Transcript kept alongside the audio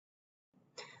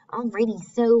Alrighty,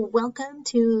 so welcome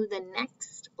to the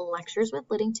next Lectures with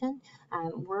Liddington.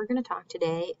 We're going to talk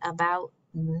today about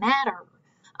matter.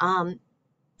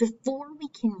 Before we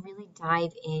can really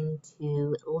dive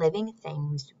into living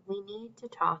things, we need to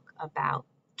talk about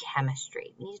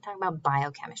chemistry. We need to talk about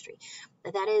biochemistry.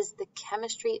 That is the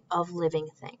chemistry of living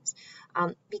things.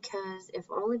 Because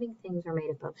if all living things are made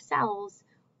up of cells,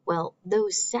 well,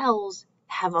 those cells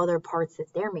have other parts that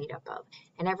they're made up of,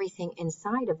 and everything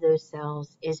inside of those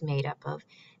cells is made up of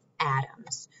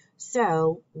atoms.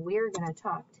 So we're going to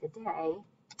talk today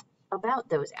about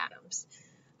those atoms.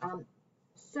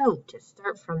 So to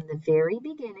start from the very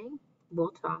beginning,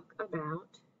 we'll talk about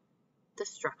the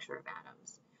structure of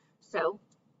atoms. So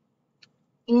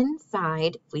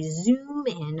inside, if we zoom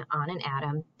in on an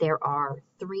atom, there are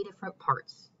three different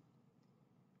parts.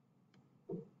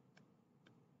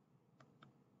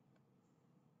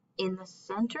 In the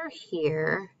center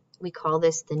here, we call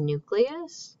this the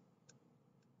nucleus,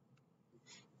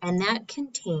 and that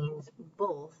contains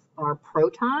both our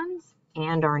protons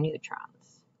and our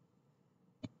neutrons.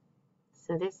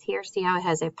 So this here, see how it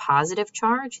has a positive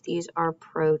charge? These are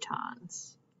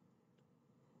protons.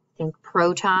 Think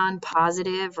proton,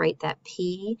 positive, write that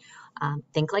P.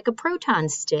 Think like a proton,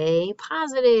 stay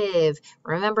positive.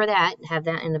 Remember that, have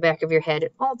that in the back of your head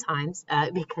at all times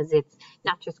because it's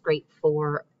not just great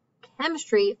for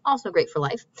chemistry, also great for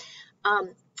life.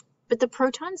 But the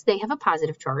protons, they have a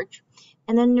positive charge.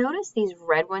 And then notice these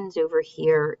red ones over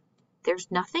here,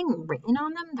 there's nothing written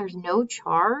on them. There's no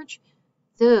charge.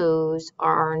 Those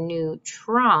are our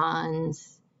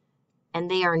neutrons, and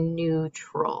they are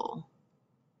neutral.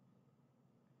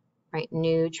 Right,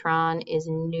 neutron is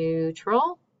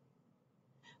neutral.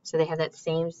 So they have that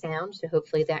same sound, so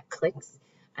hopefully that clicks.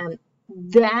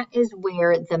 That is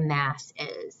where the mass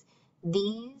is.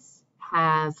 These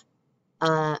have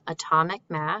an atomic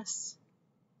mass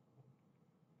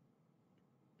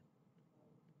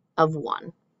of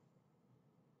 1.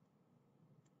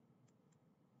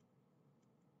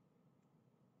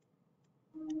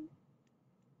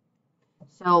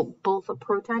 So both a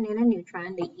proton and a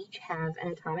neutron, they each have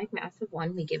an atomic mass of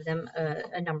 1. We give them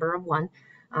a number of 1,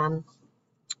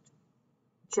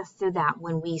 just so that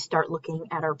when we start looking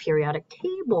at our periodic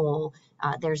table,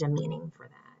 there's a meaning for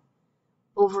that.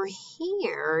 Over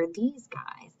here, these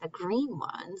guys, the green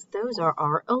ones, those are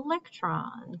our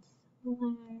electrons.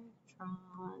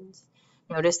 Electrons.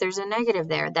 Notice there's a negative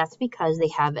there. That's because they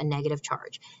have a negative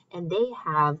charge, and they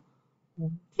have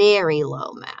very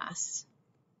low mass.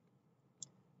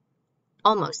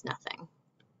 Almost nothing.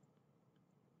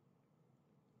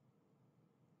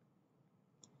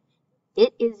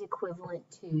 It is equivalent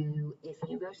to if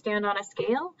you go stand on a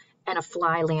scale and a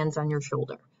fly lands on your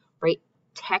shoulder, right?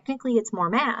 Technically, it's more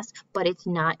mass, but it's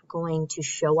not going to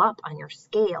show up on your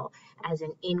scale as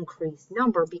an increased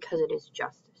number because it is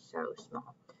just so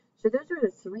small. So those are the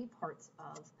three parts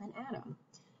of an atom.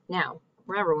 Now,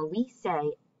 remember, when we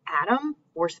say atom,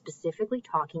 we're specifically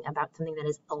talking about something that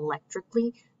is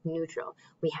electrically neutral.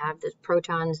 We have those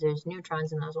protons, those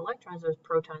neutrons, and those electrons. Those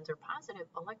protons are positive,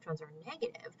 electrons are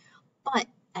negative, but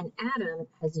an atom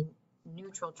has a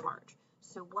neutral charge.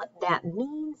 So what that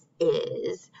means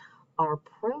is our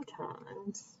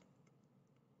protons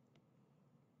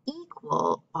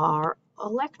equal our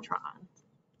electrons.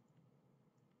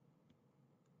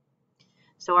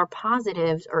 So our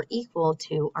positives are equal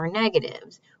to our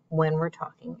negatives when we're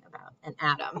talking about an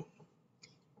atom.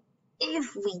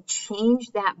 If we change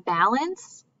that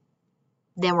balance,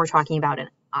 then we're talking about an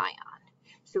ion.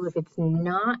 So if it's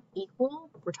not equal,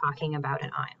 we're talking about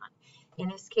an ion. In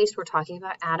this case, we're talking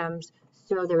about atoms,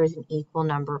 so there is an equal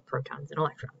number of protons and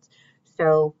electrons.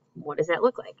 So what does that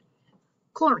look like?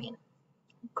 Chlorine.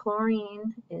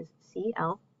 Chlorine is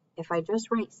Cl. If I just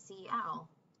write Cl,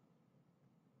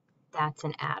 that's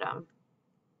an atom.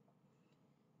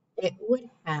 It would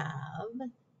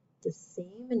have the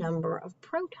same number of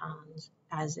protons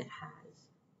as it has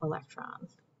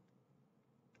electrons.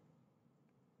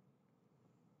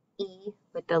 E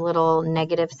with the little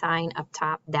negative sign up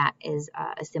top, that is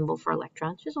a symbol for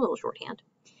electrons, just a little shorthand.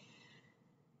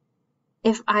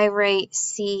 If I write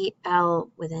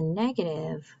Cl with a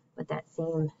negative, with that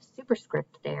same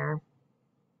superscript there,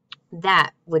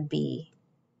 that would be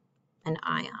an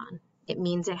ion. It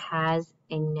means it has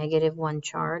a -1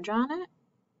 charge on it.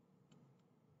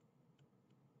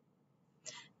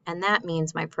 And that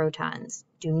means my protons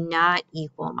do not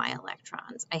equal my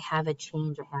electrons. I have a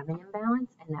change, I have an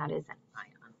imbalance, and that is an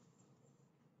ion.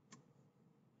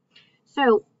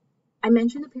 So I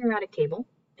mentioned the periodic table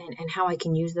and how I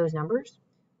can use those numbers.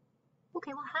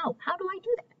 Okay, well, how? How do I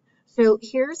do that? So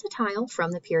here's a tile from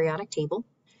the periodic table.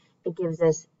 it gives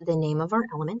us the name of our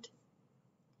element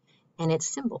and its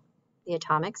symbol, the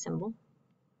atomic symbol.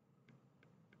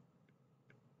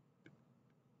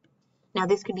 Now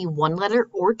this could be one letter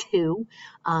or two.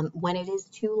 When it is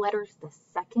two letters, the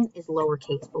second is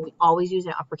lowercase, but we always use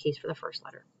an uppercase for the first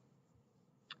letter.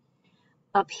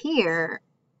 Up here,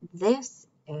 this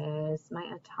is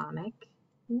my atomic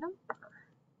number.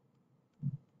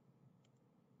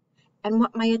 And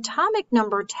what my atomic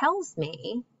number tells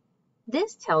me,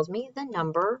 this tells me the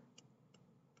number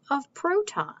of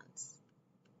protons.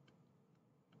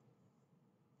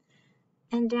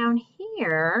 And down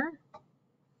here,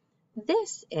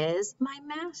 this is my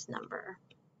mass number,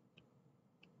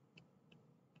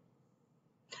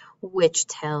 which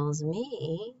tells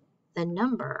me the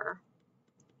number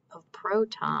of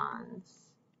protons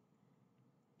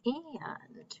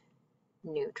and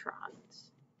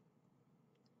neutrons.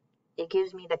 It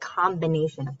gives me the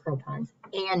combination of protons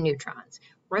and neutrons.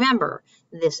 Remember,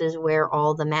 this is where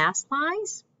all the mass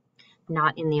lies,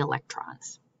 not in the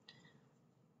electrons.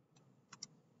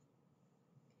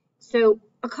 So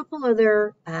a couple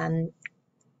other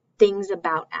things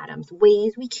about atoms,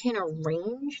 ways we can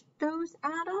arrange those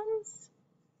atoms.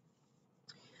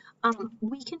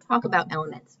 We can talk about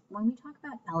elements. When we talk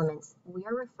about elements, we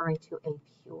are referring to a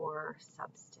pure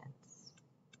substance.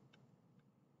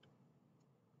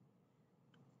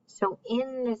 So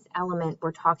in this element,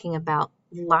 we're talking about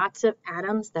lots of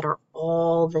atoms that are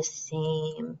all the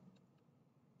same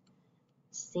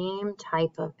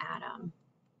type of atom,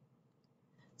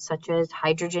 such as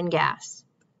hydrogen gas,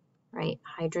 right?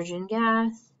 Hydrogen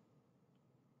gas,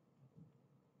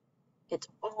 it's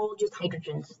all just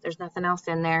hydrogens. There's nothing else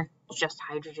in there, it's just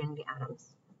hydrogen atoms.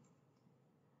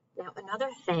 Now, another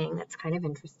thing that's kind of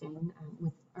interesting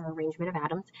with our arrangement of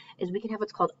atoms is we can have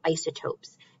what's called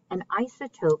isotopes. And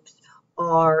isotopes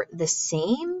are the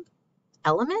same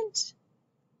element,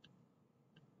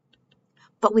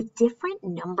 but with different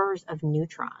numbers of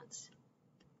neutrons.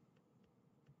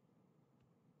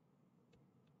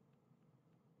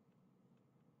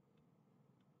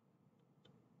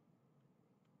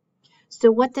 So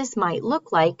what this might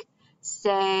look like,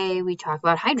 say we talk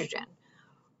about hydrogen,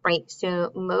 right?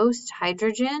 So most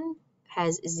hydrogen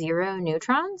has 0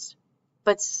 neutrons,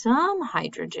 but some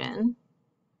hydrogen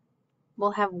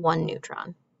will have 1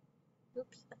 neutron.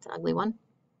 Oops, that's an ugly one.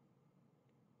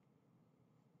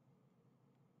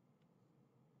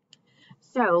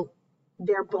 So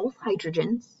they're both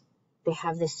hydrogens. They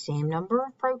have the same number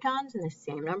of protons and the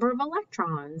same number of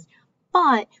electrons,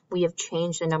 but we have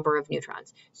changed the number of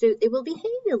neutrons. So they will behave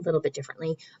a little bit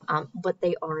differently, but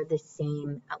they are the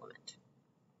same element.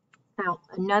 Now,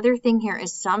 another thing here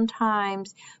is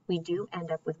sometimes we do end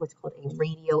up with what's called a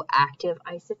radioactive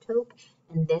isotope,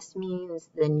 and this means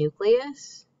the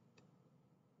nucleus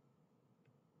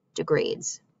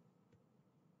degrades.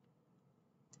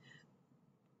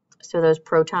 So those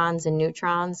protons and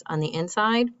neutrons on the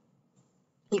inside,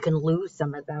 you can lose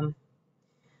some of them.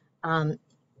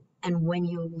 And when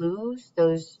you lose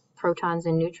those protons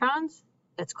and neutrons,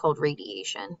 that's called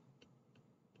radiation.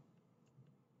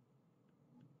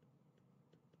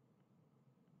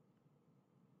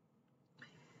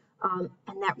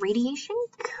 And that radiation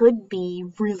could be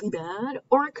really bad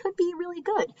or it could be really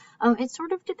good. It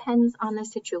sort of depends on the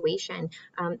situation.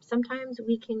 Sometimes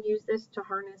we can use this to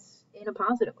harness in a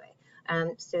positive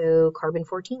way. So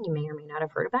carbon-14, you may or may not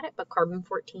have heard about it, but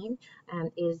carbon-14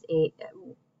 is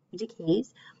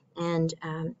decays and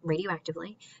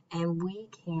radioactively, and we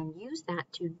can use that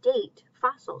to date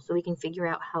fossils. So we can figure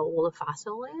out how old a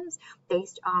fossil is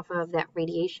based off of that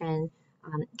radiation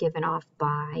given off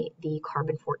by the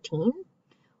carbon-14,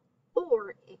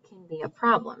 or it can be a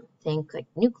problem. Think like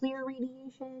nuclear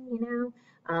radiation, you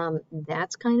know,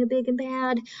 that's kind of big and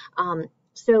bad.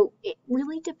 So it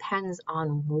really depends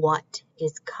on what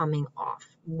is coming off,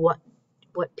 what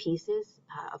pieces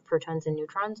of protons and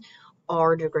neutrons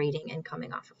are degrading and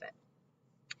coming off of it.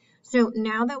 So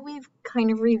now that we've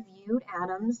kind of reviewed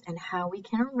atoms and how we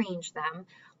can arrange them,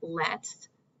 let's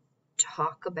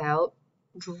talk about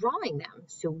drawing them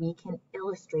so we can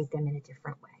illustrate them in a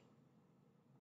different way.